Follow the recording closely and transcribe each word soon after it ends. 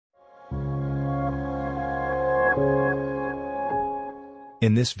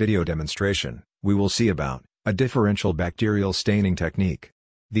In this video demonstration, we will see about a differential bacterial staining technique.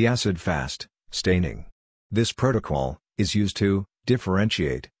 The acid-fast staining. This protocol is used to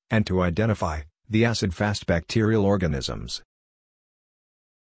differentiate and to identify the acid-fast bacterial organisms.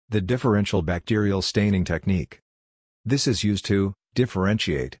 The differential bacterial staining technique. This is used to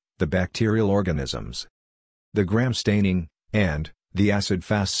differentiate the bacterial organisms. The gram staining and the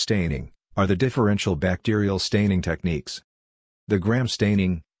acid-fast staining are the differential bacterial staining techniques. The gram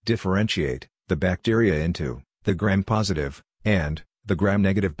staining differentiate the bacteria into the gram-positive and the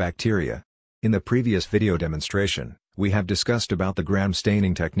gram-negative bacteria. In the previous video demonstration, we have discussed about the gram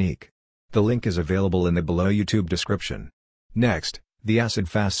staining technique. The link is available in the below YouTube description. Next, the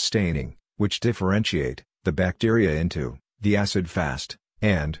acid-fast staining, which differentiate the bacteria into the acid-fast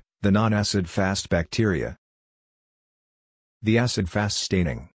and the non-acid-fast bacteria. The acid-fast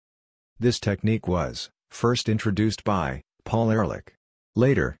staining. This technique was first introduced by Paul Ehrlich.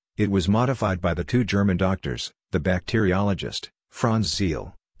 Later, it was modified by the two German doctors, the bacteriologist, Franz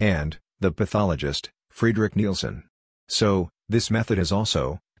Zeil, and the pathologist, Friedrich Nielsen. So, this method is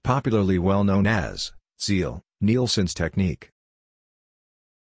also popularly well known as Zeil-Nielsen's technique.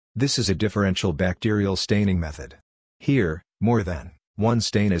 This is a differential bacterial staining method. Here, more than one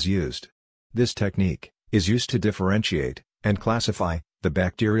stain is used. This technique is used to differentiate and classify the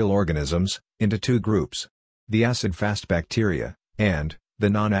bacterial organisms into two groups: the acid-fast bacteria and the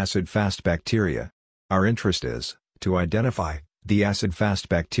non-acid-fast bacteria. Our interest is to identify the acid-fast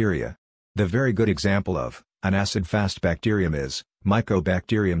bacteria. The very good example of an acid-fast bacterium is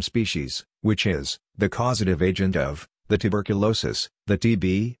Mycobacterium species, which is the causative agent of the tuberculosis, the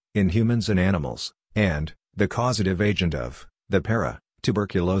TB, in humans and animals, and the causative agent of the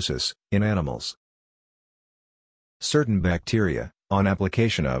para-tuberculosis in animals. Certain bacteria, on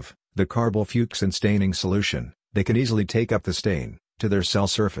application of the carbofluoxin staining solution, they can easily take up the stain to their cell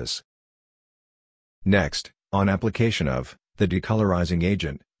surface. Next, on application of the decolorizing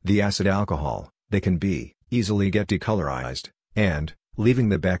agent, the acid alcohol, they can be easily get decolorized, and leaving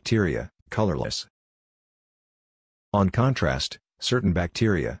the bacteria colorless. On contrast, certain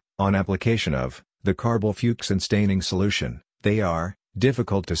bacteria, on application of the carbofluoxin staining solution, they are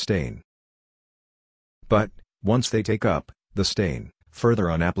difficult to stain. But once they take up the stain,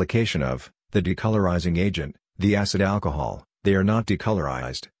 further on application of the decolorizing agent, the acid alcohol, they are not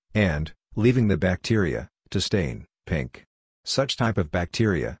decolorized, and leaving the bacteria to stain pink. Such type of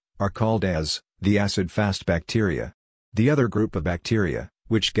bacteria are called as the acid-fast bacteria. The other group of bacteria,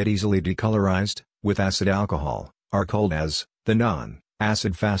 which get easily decolorized with acid alcohol, are called as the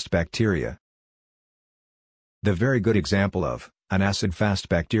non-acid-fast bacteria. The very good example of an acid-fast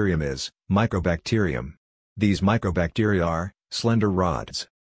bacterium is Mycobacterium. These Mycobacteria are slender rods.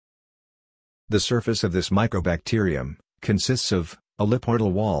 The surface of this Mycobacterium consists of a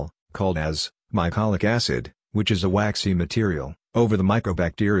lipoidal wall, called as mycolic acid, which is a waxy material, over the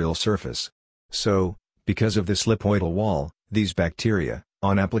mycobacterial surface. So, because of this lipoidal wall, these bacteria,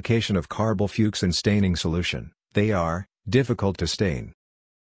 on application of carbofluoxin staining solution, they are difficult to stain.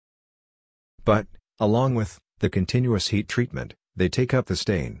 But, along with the continuous heat treatment, they take up the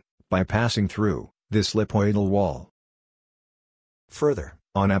stain by passing through this lipoidal wall. Further,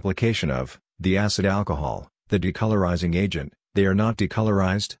 on application of the acid alcohol, the decolorizing agent, they are not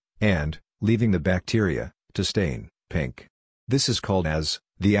decolorized, and leaving the bacteria to stain pink. This is called as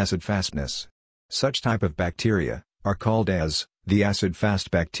the acid fastness. Such type of bacteria are called as the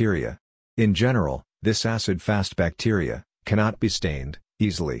acid-fast bacteria. In general, this acid-fast bacteria cannot be stained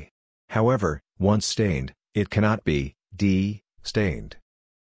easily. However, once stained, it cannot be de-stained.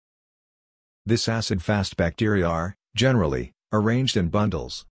 This acid-fast bacteria are, generally, arranged in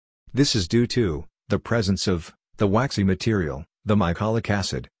bundles. This is due to the presence of the waxy material, the mycolic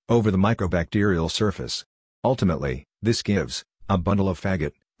acid, over the mycobacterial surface. Ultimately, this gives a bundle of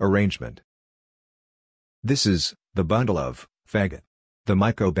faggot arrangement. This is the bundle of faggot. The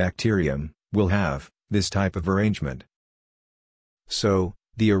Mycobacterium will have this type of arrangement. So,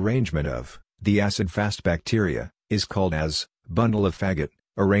 the arrangement of the acid-fast bacteria is called as bundle of faggot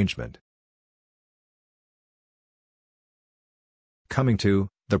arrangement. Coming to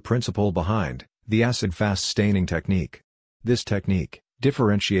the principle behind the acid-fast staining technique. This technique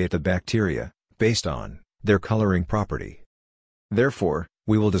differentiate the bacteria based on their coloring property. Therefore,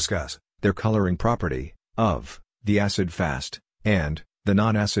 we will discuss their coloring property of the acid-fast and the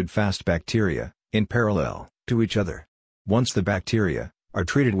non-acid-fast bacteria in parallel to each other. Once the bacteria are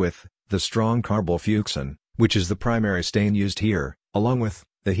treated with the strong carbofluoxin, which is the primary stain used here, along with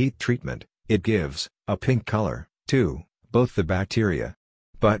the heat treatment, it gives a pink color to both the bacteria.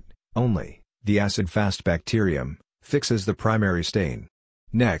 But only the acid-fast bacterium, fixes the primary stain.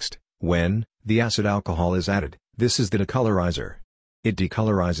 Next, when the acid alcohol is added, this is the decolorizer. It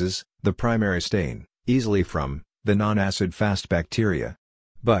decolorizes the primary stain easily from the non-acid-fast bacteria.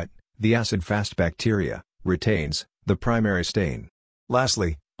 But the acid-fast bacteria retains the primary stain.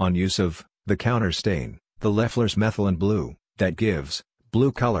 Lastly, on use of the counter stain, the Leffler's methylene blue, that gives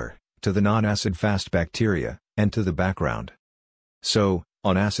blue color to the non-acid-fast bacteria and to the background. So,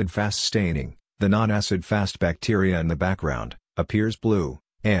 on acid-fast staining, the non-acid-fast bacteria in the background appears blue,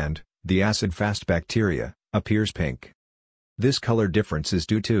 and the acid-fast bacteria appears pink. This color difference is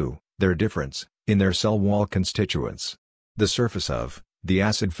due to their difference in their cell wall constituents. The surface of the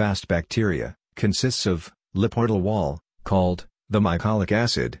acid-fast bacteria consists of lipoidal wall, called the mycolic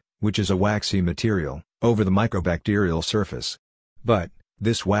acid, which is a waxy material over the microbacterial surface. But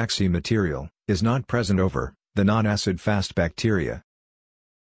this waxy material is not present over the non-acid-fast bacteria.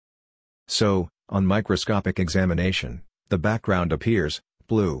 So, on microscopic examination, the background appears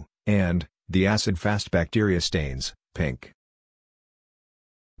blue, and the acid-fast bacteria stains pink.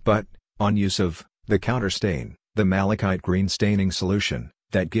 But, on use of the counterstain, the malachite green staining solution,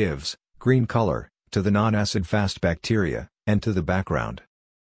 that gives green color to the non-acid-fast bacteria and to the background.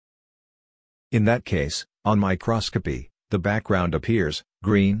 In that case, on microscopy, the background appears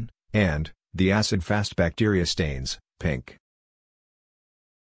green, and the acid-fast bacteria stains pink.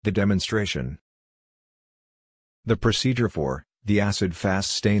 The demonstration. The procedure for the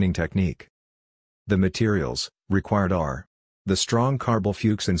acid-fast staining technique. The materials required are the strong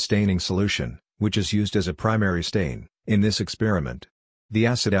carbofuchsin staining solution, which is used as a primary stain in this experiment. The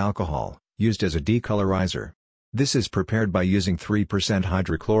acid alcohol, used as a decolorizer. This is prepared by using 3%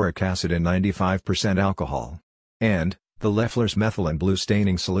 hydrochloric acid and 95% alcohol. And the Leffler's methylene blue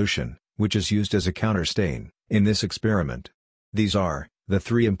staining solution, which is used as a counterstain in this experiment. These are the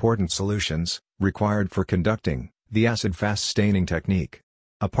three important solutions required for conducting the acid-fast staining technique.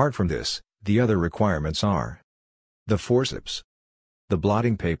 Apart from this, the other requirements are the forceps, the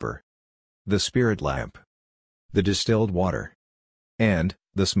blotting paper, the spirit lamp, the distilled water, and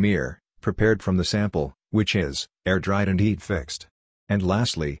the smear, prepared from the sample, which is air-dried and heat-fixed. And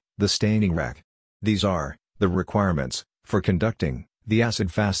lastly, the staining rack. These are the requirements for conducting the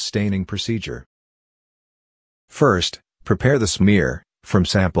acid-fast staining procedure. First, prepare the smear from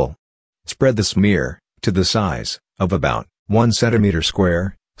sample. Spread the smear to the size of about 1 centimeter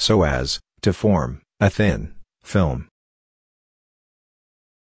square, so as to form a thin film.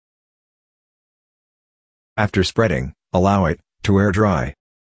 After spreading, allow it to air dry.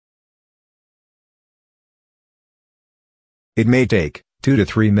 It may take 2 to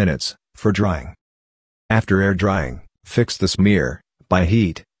 3 minutes for drying. After air drying, fix the smear by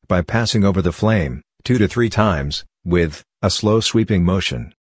heat, by passing over the flame 2 to 3 times with a slow sweeping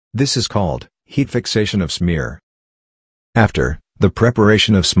motion. This is called heat fixation of smear. After the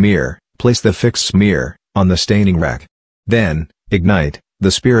preparation of smear, place the fixed smear on the staining rack. Then, ignite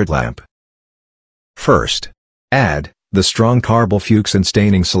the spirit lamp. First, add the strong carbofuchsin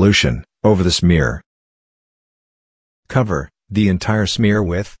staining solution over the smear. Cover the entire smear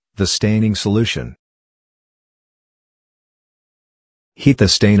with the staining solution. Heat the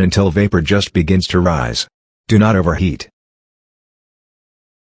stain until vapor just begins to rise. Do not overheat.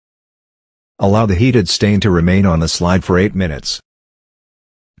 Allow the heated stain to remain on the slide for 8 minutes.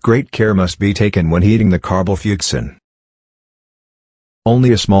 Great care must be taken when heating the carbofuchsin.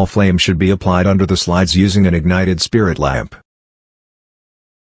 Only a small flame should be applied under the slides using an ignited spirit lamp.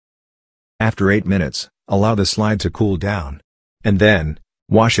 After 8 minutes, allow the slide to cool down. And then,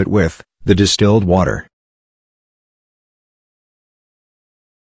 wash it with the distilled water.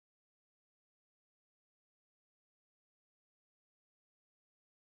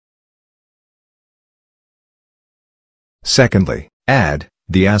 Secondly, add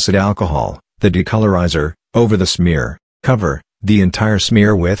the acid alcohol, the decolorizer, over the smear. Cover the entire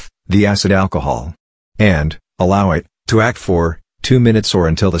smear with the acid alcohol. And allow it to act for 2 minutes or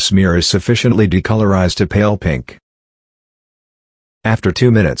until the smear is sufficiently decolorized to pale pink. After 2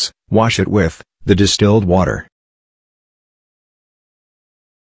 minutes, wash it with the distilled water.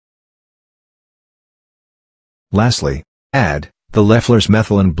 Lastly, add the Leffler's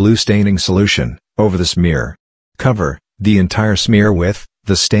methylene blue staining solution over the smear. Cover the entire smear with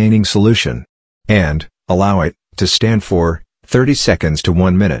the staining solution. And allow it to stand for 30 seconds to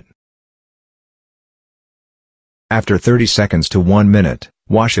 1 minute. After 30 seconds to 1 minute,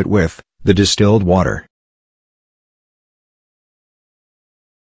 wash it with the distilled water.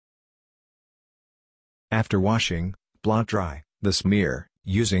 After washing, blot dry the smear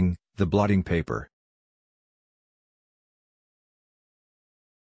using the blotting paper.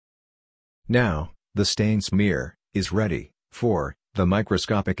 Now, the stain smear is ready for the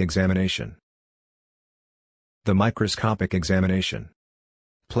microscopic examination. The microscopic examination.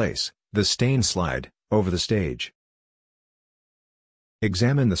 Place the stain slide over the stage.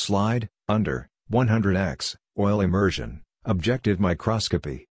 Examine the slide under 100x oil immersion, objective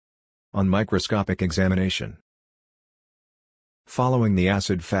microscopy. On microscopic examination. Following the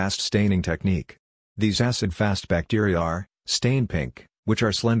acid-fast staining technique. These acid-fast bacteria are stain pink, which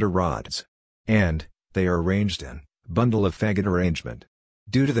are slender rods. And they are arranged in bundle of faggot arrangement.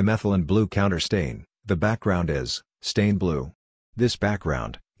 Due to the methylene blue counterstain, the background is stain blue. This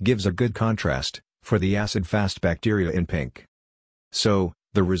background gives a good contrast for the acid-fast bacteria in pink. So,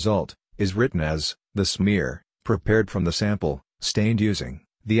 the result is written as the smear, prepared from the sample, stained using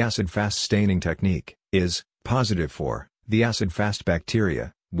the acid-fast staining technique, is positive for the acid-fast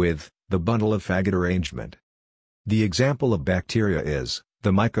bacteria, with the bundle of faggot arrangement. The example of bacteria is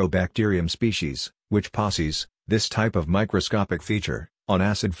the Mycobacterium species, which possesses this type of microscopic feature on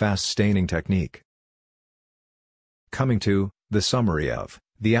acid-fast staining technique. Coming to the summary of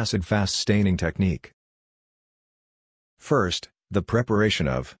the acid-fast staining technique. First, the preparation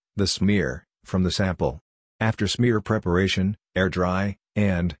of the smear from the sample. After smear preparation, air dry,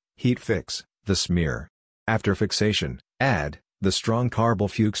 and heat fix the smear. After fixation, add the strong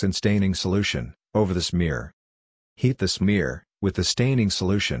carbofuchsin staining solution over the smear. Heat the smear with the staining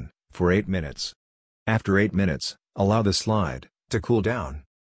solution for 8 minutes. After 8 minutes, allow the slide to cool down.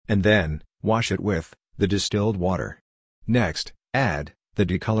 And then, wash it with the distilled water. Next, add the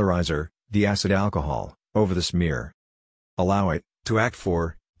decolorizer, the acid alcohol, over the smear. Allow it to act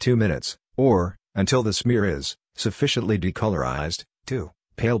for 2 minutes, or until the smear is sufficiently decolorized to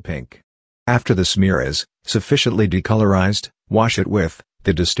pale pink. After the smear is sufficiently decolorized, wash it with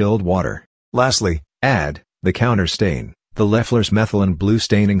the distilled water. Lastly, add the counterstain, the Leffler's methylene blue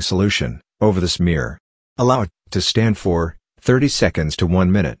staining solution, over the smear. Allow it to stand for 30 seconds to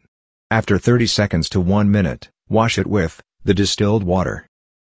 1 minute. After 30 seconds to 1 minute, wash it with the distilled water.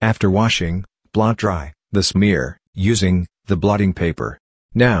 After washing, blot dry the smear using the blotting paper.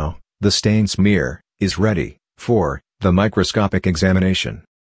 Now, the stain smear is ready for the microscopic examination.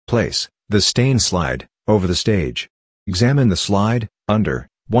 Place the stain slide over the stage. Examine the slide under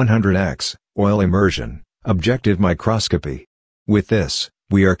 100x oil immersion, objective microscopy. With this,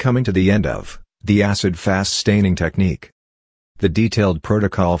 we are coming to the end of the acid-fast staining technique. The detailed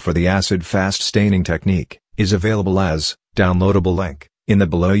protocol for the acid-fast staining technique is available as downloadable link in the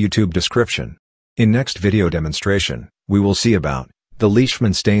below YouTube description. In next video demonstration, we will see about the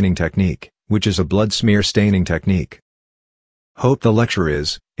Leishman staining technique, which is a blood smear staining technique. Hope the lecture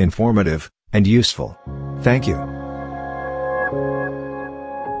is informative and useful. Thank you.